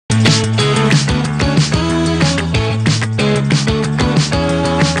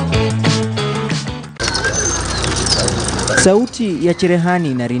Sauti ya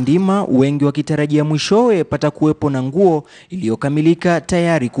cherehani na rindima, wengi wakitarajia mwishowe pata kuwepo na nguo iliyokamilika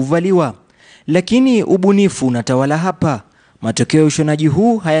tayari kuvaliwa. Lakini ubunifu unatawala hapa. Matokeo ya ushonaji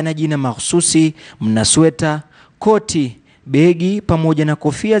huu hayana jina mahususi: mna sweta, koti, begi pamoja na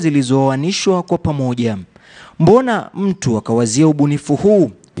kofia zilizoanishwa kwa pamoja. Mbona mtu akawazia ubunifu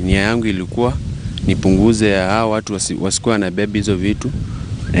huu? Nia yangu ilikuwa nipunguze hao watu wasikuwa na beba hizo vitu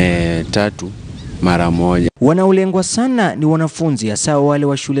tatu mara moja. Wanaolengwa sana ni wanafunzi, hasa wale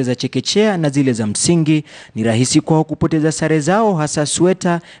wa shule za chekechea na zile za msingi. Ni rahisi kwao kupoteza sare zao, hasa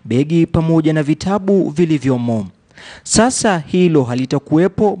sweta, begi pamoja na vitabu vilivyomo. Sasa hilo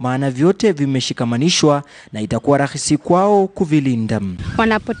halitakuwepo, maana vyote vimeshikamanishwa na itakuwa rahisi kwao kuvilinda.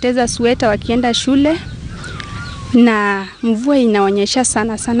 Wanapoteza sweta wakienda shule, na mvua inaonyesha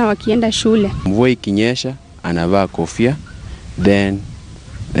sana wakienda shule. Mvua ikinyesha anavaa kofia, then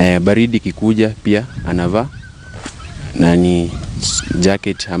baridi kikuja pia anavaa nani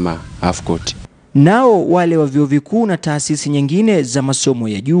jacket ama half coat. Nao wale wa vyuo vikuu na taasisi nyingine za masomo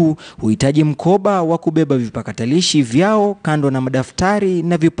ya juu huhitaji mkoba wa kubeba vipakatalishi vyao kando na madaftari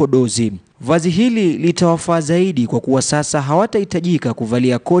na vipodozi. Vazi hili litawafaa zaidi kwa kuwa sasa hawatahitajika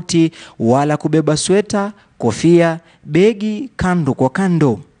kuvalia koti wala kubeba sweta, kofia, begi kando kwa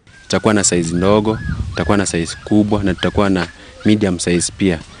kando. Tutakuwa na size ndogo, tutakuwa na size kubwa na tutakuwa na medium size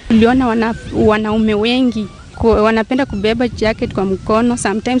pia. Tuliona wanaume wengi wanapenda kubeba jacket kwa mkono,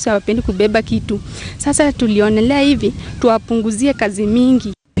 sometimes hawapendi kubeba kitu. Sasa tulionelea hivi tuwapunguzie kazi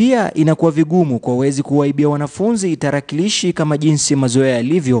mingi. Pia inakuwa vigumu kwa wezi kuwaibia wanafunzi tarakilishi kama jinsi mazoea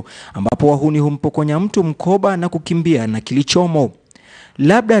yalivyo, ambapo wahuni humpokonya mtu mkoba na kukimbia na kilichomo.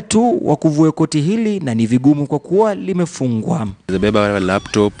 Labda tu wakuvue koti hili, na ni vigumu kwa kuwa limefungwa. Beba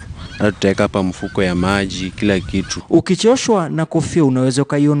laptop, na tutaweka hapa mfuko ya maji, kila kitu. Ukichoshwa na kofia unaweza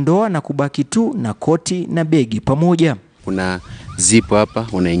kaiondoa na kubaki tu na koti na begi pamoja. Kuna zip hapa,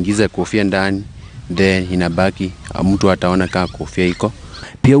 unaingiza kofia ndani, then inabaki, mtu ataona kama kofia iko.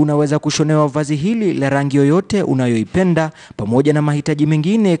 Pia unaweza kushonewa vazi hili la rangi yoyote unayoipenda, pamoja na mahitaji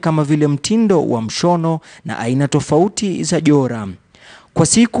mengine kama vile mtindo wa mshono na aina tofauti za jora. Kwa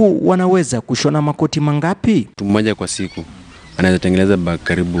siku wanaweza kushona makoti mangapi? Mtu mmoja kwa siku anaweza tengeneza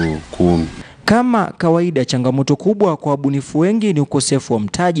karibu 10. Kama kawaida, changamoto kubwa kwa wabunifu wengi ni ukosefu wa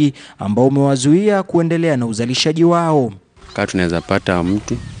mtaji ambao umewazuia kuendelea na uzalishaji wao. Kama tunaweza pata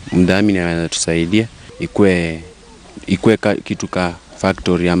mtu mdhamini anaweza tusaidia, ikue kitu ka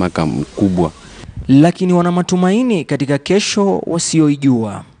factory ama kama kubwa. Lakini wana matumaini katika kesho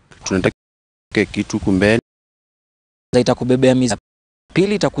wasioijua. Tunataka kitu kumbele Itakubebea mizigo,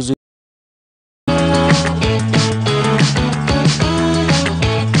 pili itakuzuia